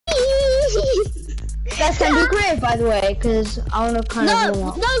Guys, can do creative, by the way, because I want to kind of warm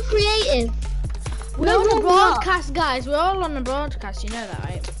up. No creative. We're on the broadcast, guys. We're all on the broadcast. You know that,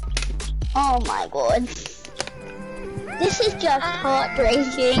 right? Oh my god. This is just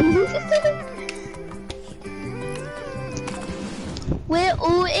heartbreaking. We're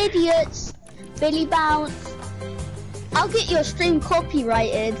all idiots. Billy Bounce. I'll get your stream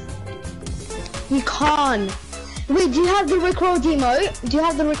copyrighted. You can't. Wait, do you have the Rickroll emote? Do you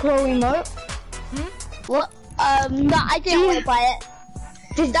have the Rickroll emote? What? No, I didn't want to buy it.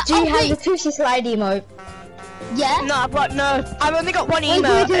 Do you have the Tushy Slide emote? Yeah? No, I've only got one Wait,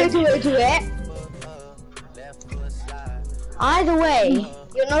 emote. do it. Either way,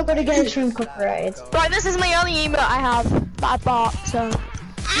 you're not going to get a stream copyrighted. Right, this is my only emote I have that I bought, so.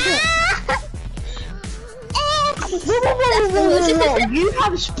 Whoa. You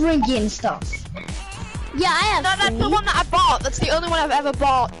have Springy and stuff. Yeah, I have. No, that's the one that I bought. That's the only one I've ever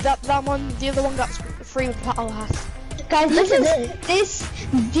bought. That one, the other one got free with Battle Pass. Guys,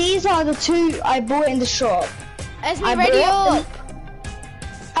 these are the two I bought in the shop. Esme, ready up.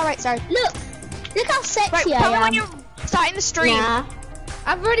 Alright, sorry. Look how sexy Right, I tell me am. when you're starting the stream. Nah.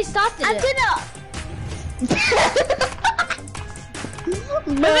 I've already started I'm it.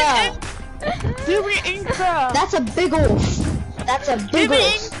 Bruh. Do the intro. That's a big off. That's a Do big the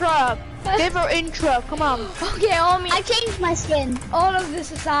off. intro. Give her intro. Come on. Okay, I changed my skin. all of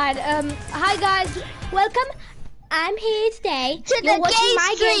this aside, hi guys, welcome. I'm here today. To You're the watching gay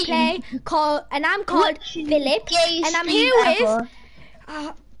my stream. gameplay and I'm called Philip, and I'm here with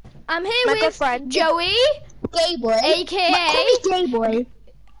My good friend. Joey, Gay boy. aka Call me gay boy.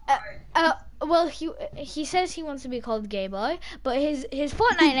 well, he says he wants to be called Gay Boy, but his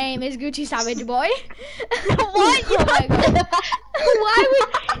Fortnite name is Gucci Savage Boy. What? Oh my god. Why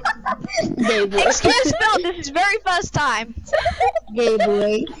would? Gay boy. Excuse Phil, this is very first time. Gay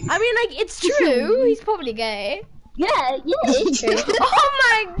boy. I mean, like, it's true. He's probably gay. Yeah, it's true. Oh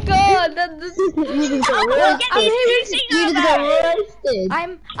my god. You just got roasted.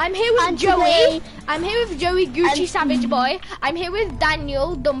 I'm here with And Joey. today- I'm here with Joey Gucci Savage Boy. I'm here with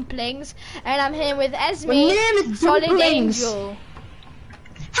Daniel Dumplings, and I'm here with Esme My name is Solid Dumplings. Angel,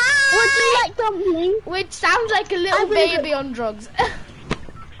 Would you like dumpling? which sounds like a little baby on drugs.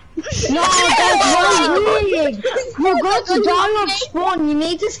 No, that's wrong. You go to Donald Spawn. You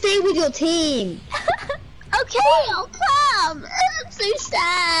need to stay with your team. Okay, I'll come. I'm so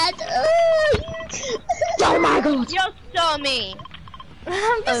sad. Oh my god. You're so mean.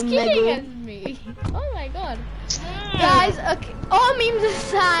 I'm just Oh my kidding, God. Esme. Oh my god. Guys, okay. All memes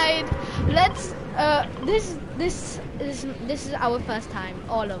aside, let's this is our first time,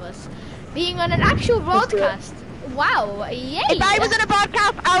 all of us, being on an actual broadcast. Wow, yay! If I was in a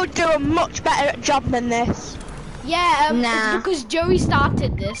broadcast, I would do a much better job than this. Yeah, Nah. it's because Joey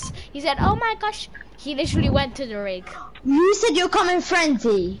started this. He said, "Oh my gosh," he literally went to the rig. You said you're coming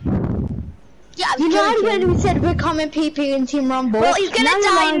frenzy. Yeah, You know when we said we're coming PP in Team Rumble? Well, he's gonna Now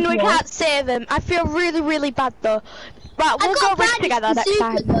die you're and we lying to us. can't save him. I feel really, really bad though. Right, we'll go rig together next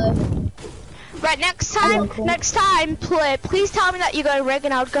time. Right, next time, cool. next time, please tell me that you're going rig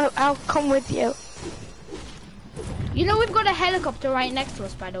and I'll come with you. You know we've got a helicopter right next to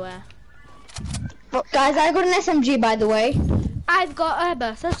us, by the way. Guys, I got an SMG, by the way. I've got a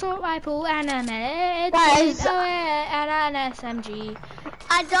burst assault rifle and a medic Guys. and an SMG.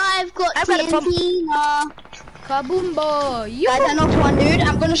 I've got I've got a pump. TNT now. Kaboom boy! You Guys, I knocked one dude.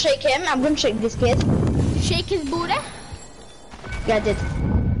 I'm gonna shake him. I'm gonna shake this kid. shake his booty. Yeah, I did.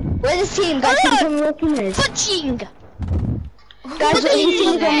 Where's this team? Guys, can you tell me where team is? Punching! Guys, What any team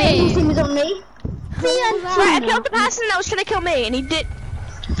is on me? Hey. Any team is on me? Right, I killed the person that was trying to kill me and he did...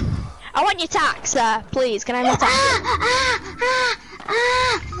 I want your tax, sir. Please, can I have your tax?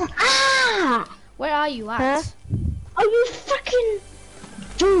 Where are you at? Huh? Are you fucking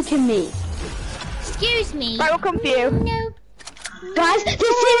joking me? Excuse me. Right, we'll come for you. No. Guys, they're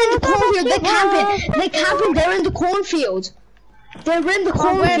sitting in the cornfield. They're camping. They're camping. They're in the cornfield. They're in the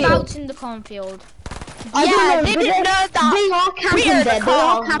cornfield. Whereabouts in the cornfield? I Yeah, don't know, they but didn't know that. They are camping Weird there. They are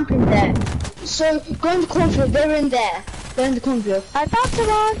call. camping there. So go in the cornfield. They're in there. They're in the cornfield. I found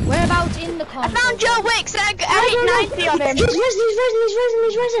someone. Whereabouts in the I cornfield? found Joe Wicks and I hit 90 on him.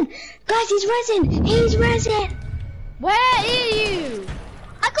 He's resin. Guys, he's resin. He's resin. Where are you?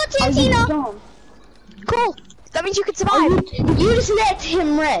 I got Are TNT you now. dumb? Cool. That means you can Are survive. you just let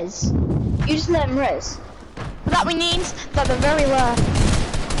him res. You just let him res. That means that they're very low.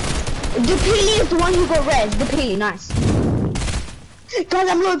 The Peely is the one who got res. The Peely, nice. Guys,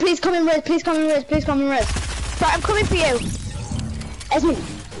 I'm low. Please come in res. Please come in res. Please come in res. Right, I'm coming for you. Esme,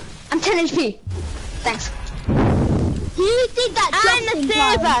 I'm 10 HP. Thanks. He did that just in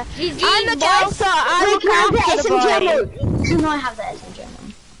time. I'm the Kelsa. I'm the boy. Can I have the SMG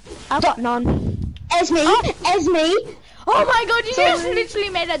ammo? I've got none. Esme. Oh my god, you just literally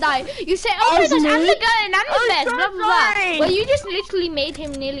made her die. You say, oh my gosh, I'm the girl and I'm the best, blah blah blah. Well, you just literally made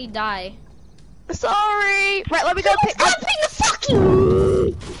him nearly die. Sorry. Right, let me go pick up. the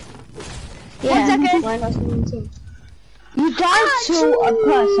fucking. Yeah. 1 second. Why not 17? You died to a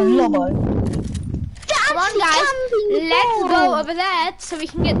person, Lobo. Come on, guys, let's go over there so we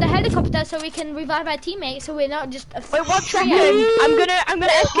can get the helicopter so we can revive our teammates so we're not just a Wait, 1 second. I'm gonna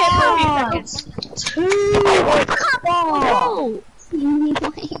escape for a few seconds.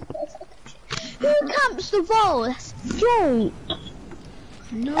 Who camps the wall? That's joke.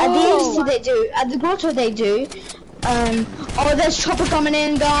 No. At the agency they do. At the grotto they do. Oh, there's chopper coming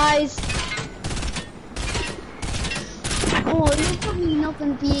in, guys. Oh, you're probably not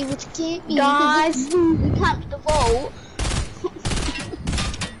going to be able to get me. Guys. We camped the vault.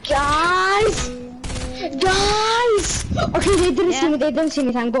 Guys. Okay, they didn't see me. They didn't see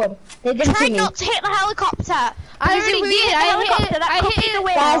me. Thank God. They didn't Try see me. not to hit the helicopter. I already did. I hit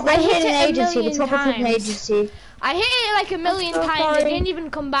it. Guys, they hit an a agency. The million chopper hit an times. agency. I hit it like a million so times. sorry. It didn't even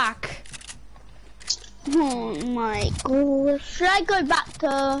come back. Oh my god. Should I go back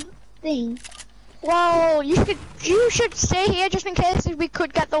to thing? Well, you should stay here just in case if we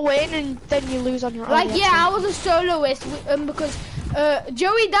could get the win and then you lose on your own. Like, yeah, I was a soloist because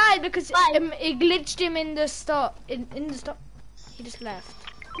Joey died because it glitched him in the stop. In the stop, he just left.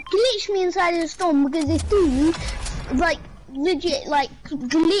 Glitched me inside of the storm because this dude, like, legit, like,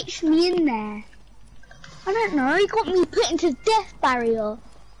 glitched me in there. I don't know, he got me put into death barrier.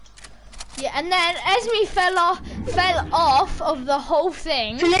 Yeah, and then Esme fell off of the whole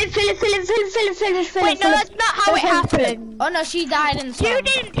thing. Philip. Wait, no, that's not how it happened. Oh no, she died in the storm. You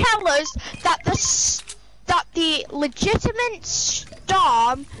didn't tell us that the legitimate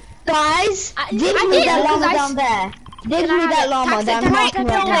storm. Guys, I give did, me that because llama I down there. Give Can I me have that it? llama that I'm marking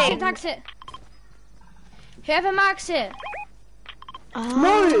right now. Tax it. Whoever marks it.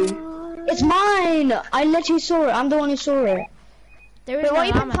 No, it's mine. I literally saw it. I'm the one who saw it. There is Wait, no what are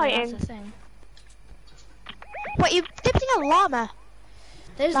you llama, pinpointing? that's the thing. What, you dipped in a llama?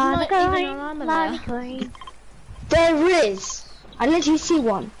 There's not even a llama there. There is. I literally see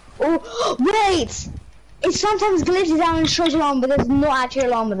one. Oh, wait! It sometimes glitches down and shows a llama, but there's not actually a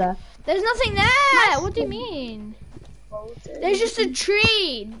llama there. There's nothing there. What do you mean? There's just a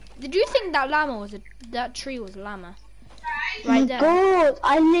tree. Did you think that that tree was a llama? Right there. God,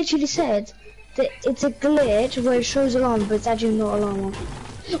 I literally said that it's a glitch where it shows a llama, but it's actually not a llama.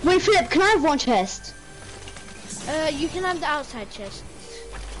 Wait, Philip, can I have one chest? You can have the outside chest.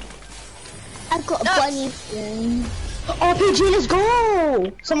 I've got a bunny skin. RPG, let's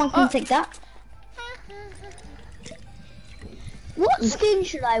go! Someone can take that. What skin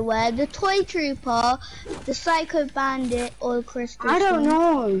should I wear? The Toy Trooper, the Psycho Bandit, or the Crystal I don't skin?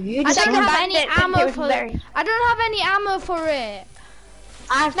 know. You I just don't know. have any Bandit ammo can for do it. I don't have any ammo for it.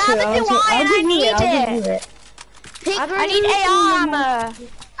 I have to. Neither do I, I'll give you it. I'll I give you it. Pick I need AR armor.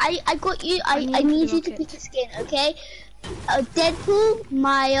 I got you. I need need you the to pick a skin, okay? Deadpool,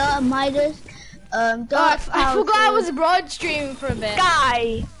 Maya, Midas, Dark I forgot I Powder. was broad streaming for a bit.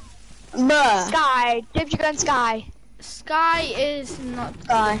 Sky. Bruh. Sky. Dip your gun, Sky. Sky is not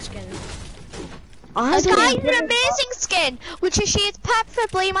Sky. a good skin. Sky's an amazing skin, which is she is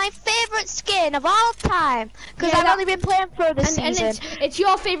preferably my favorite skin of all time. Because Yeah, I've that- only been playing for this And season. it's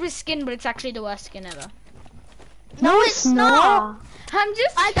your favorite skin, but it's actually the worst skin ever. No, it's not. I'm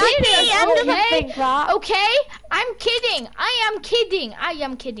just I kidding, doesn't okay? think that. Okay? I'm kidding. I am kidding. I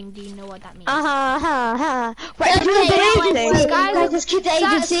am kidding. Do you know what that means? Right, Okay, do the now agency. Guys, let's keep the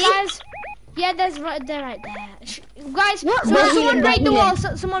agency. Guys, yeah, they're right there. Guys, What? someone break the Healing. wall.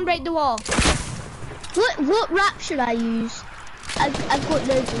 Someone break the wall. What wrap should I use? I've got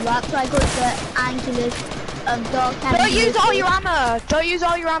loads of wraps. I got the Angular, Dark Don't Angular. use all your ammo. Don't use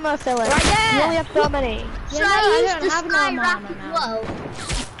all your ammo, Philip. Right there. You only have so many. Should Yeah, no, I I use don't the have no Sky ammo wrap now. as well?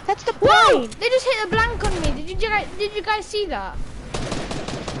 That's the Whoa! point. They just hit a blank on me. Did you guys see that?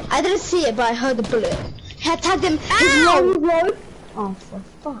 I didn't see it, but I heard the bullet. I tagged him. Ow! Road. Oh, for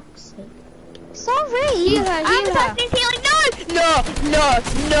fuck's sake. Sorry. Heal her, I'm heal her. attacking healing. No.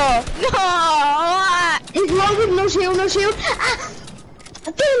 He's low with no shield, no shield. Ah!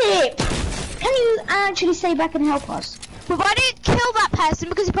 Philip! Can you actually stay back and help us? But I didn't kill that person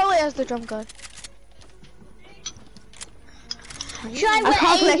because he probably has the drum gun. Should I wear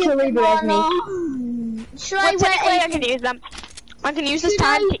can't collect your Agent reboot, Banana? Should I Well, wear technically, I Agent? can use them. I can use this Should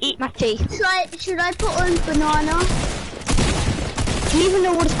time I- to eat my tea. Should I put on banana? Do you even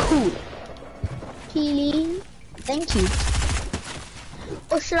know what it's called? Peely? Thank you.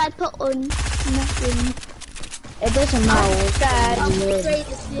 Or should I put on nothing? It doesn't matter. I'll trade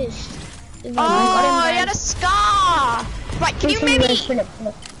the fish. Oh, you had a scar. Right, can you maybe? I just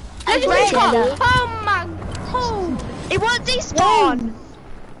got. Oh my god! It won't despawn.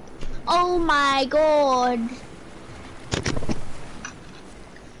 Oh my god.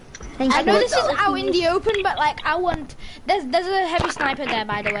 I know this is out in the open, but like I want. There's a heavy sniper there,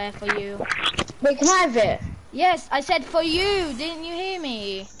 by the way, for you. Wait, can I have it? Yes, I said for you. Didn't you hear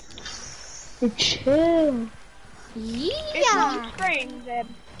me? Chill. It's Salty Springs.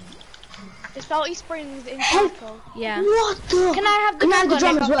 It's Salty Springs in Circle. Yeah. What the? Can I have the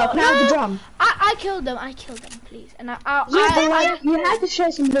drum as well? Can I have the drum? I killed them. I killed them, please. And you have to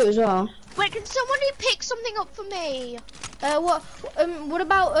share some loot as well. Wait, can somebody pick something up for me? What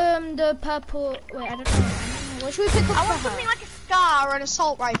about the purple? Wait, I don't know. What should we pick up? I want something like a scar or an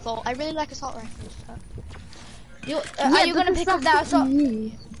assault rifle. I really like assault rifles. Are you gonna pick up that assault?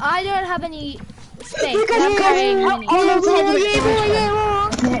 I don't have any space. I'm carrying minis.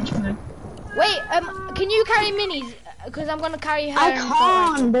 Wait, can you carry minis? Because I'm gonna carry her. I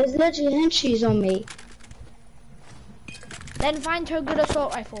can't. There's literally henchies on me. Then find her a good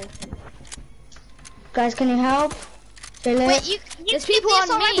assault rifle. Guys, can you help? Philip? Wait, there's people on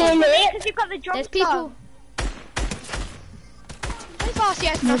me. Because you've got the drum. There's people. Very fast,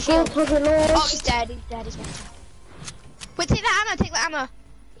 yes. My shield. Oh, he's dead. He's dead. He's dead. Wait, take that ammo. Take that ammo.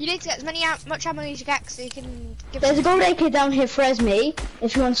 You need to get as much ammo as you get, so you can give. There's a gold AK down here for Esme.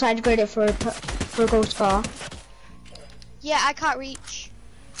 If you want to side grade it for a gold scar. Yeah, I can't reach.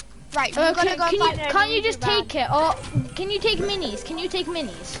 Right, we're gonna go find her. Can't you just take it, or can you take minis? Can you take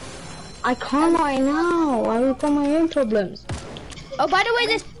minis? I can't right now. I've got my own problems. Oh, by the way,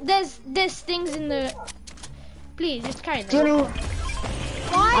 there's things in the. Please, just carry them. Do you know?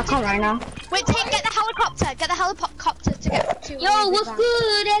 I can't right now. Wait, get the helicopter. Get the helicopter to get to. Yo, what's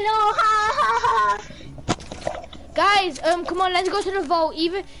good? Hello, ha ha ha. Guys, come on, let's go to the vault.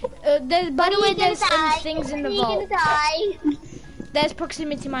 Even by the way, there's things in the vault. There's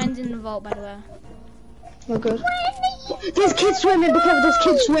proximity mines in the vault, by the way. Oh, good. There's kids swimming. Because there's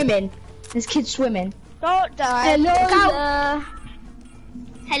kids swimming. There's kids swimming. Don't die. Hello there.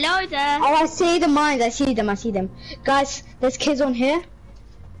 Hello there. Oh, I see the mines. I see them. Guys, there's kids on here.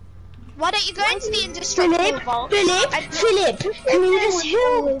 Why don't you go into the indestructible vault? Philip, can you just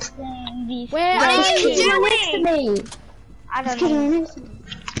help? Where are you doing? Next to me. I don't know.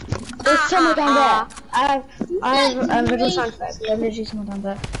 There's someone down there. I have a little sound effect. There's literally someone down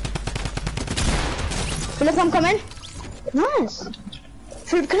there. Philip, I'm coming. Nice.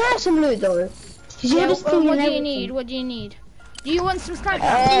 Philip, can I have some loot though? Yeah, what do you need? What do you need? Do you want some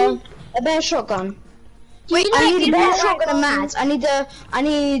sniper? A bear shotgun. Wait, I need a bear shotgun and mats. I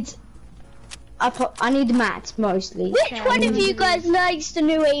need mats mostly. Which one of you guys likes the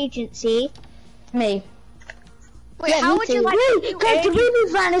new agency? Me. Wait, how would you like Wait, guys, the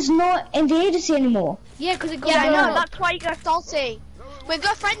reboot van is not in the agency anymore. Yeah, because it goes I know, up. that's why you go salty. We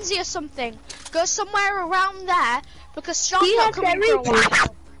go frenzy or something. Go somewhere around there because Sean's not coming for a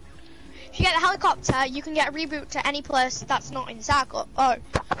while. If you get the helicopter, you can get a reboot to any place that's not in Circle. Oh,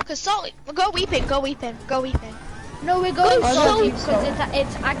 because salty. Go weeping. No, we're going salty because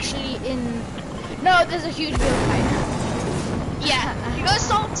it's actually in. No, there's a huge real fight. Yeah, if you go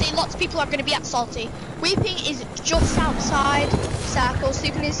salty, lots of people are going to be at salty. Weeping is just outside Circle, so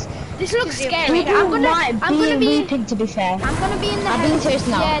you can just. This looks scary. I'm gonna be weeping, to be fair. I'm gonna be in the. I'm being serious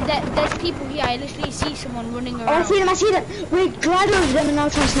now. Yeah, there's people here. I literally see someone running around. Oh, I see them. Wait, glide over them and I'll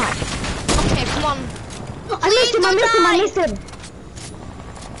try and snipe. Okay, come on. I missed him.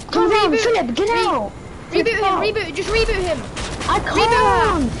 Come on, Philip, get out. Reboot, just reboot him. I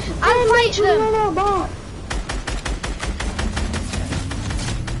can't. I'll fight them. No.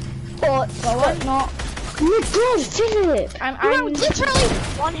 But not. Oh my god, Philip. I'm literally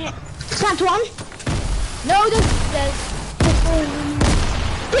one hit. Snapped one. No, there's.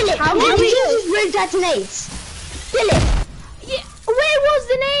 Philip, how did you just rig detonates? Philip. Yeah, where was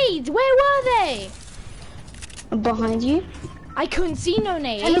the nades? Where were they? Behind you. I couldn't see no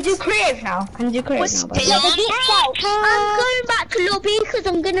nades. Can you do creative now? I'm going back to lobby because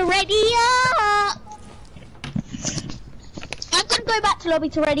I'm gonna ready up. I'm gonna go back to lobby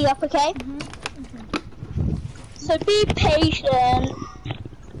to ready up, okay? So be patient.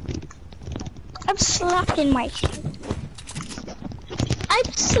 I'm slapping my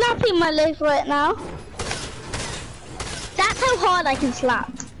leg right now. That's how hard I can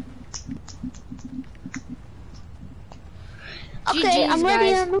slap. Okay, I'm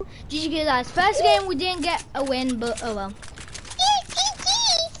ready. GG guys. First game we didn't get a win, but oh well.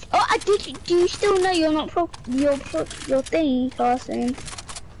 Oh, Do you still know you're not your thingy person?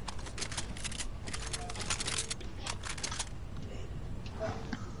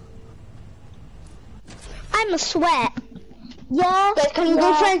 I'm a sweat. Yeah. Guys, can we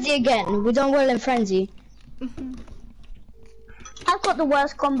go frenzy again? We done well in frenzy. I've got the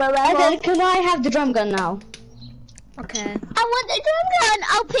worst combo ever. And then can I have the drum gun now? Okay. I want the drum gun.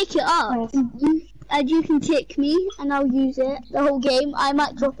 I'll pick it up. And you can kick me, and I'll use it the whole game. I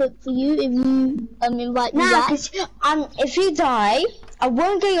might drop it for you if you invite me back. Because if you die, I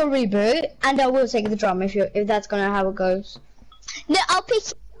won't get your reboot, and I will take the drum if that's gonna how it goes. No, I'll pick.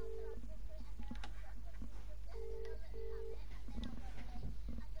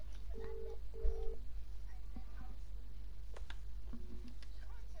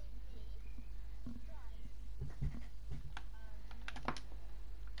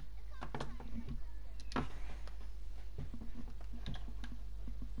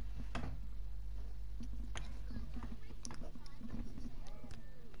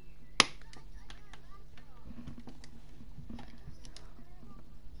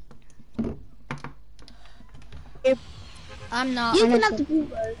 I'm not. You can have the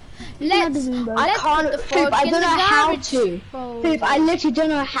bluebird. Let's. I can't. Poop, I don't know how to. Disposal. Poop, I literally don't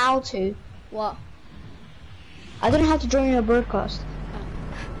know how to. What? I don't know how to join your broadcast.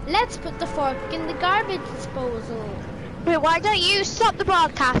 Let's put the fork in the garbage disposal. Wait, why don't you stop the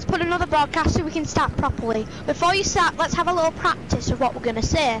broadcast, put another broadcast so we can start properly. Before you start, let's have a little practice of what we're gonna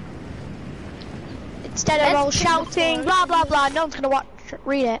say. Instead of all shouting, blah blah blah, no one's gonna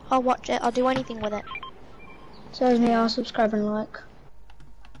read it, or watch it, or do anything with it. Says me, I'll subscribe and like.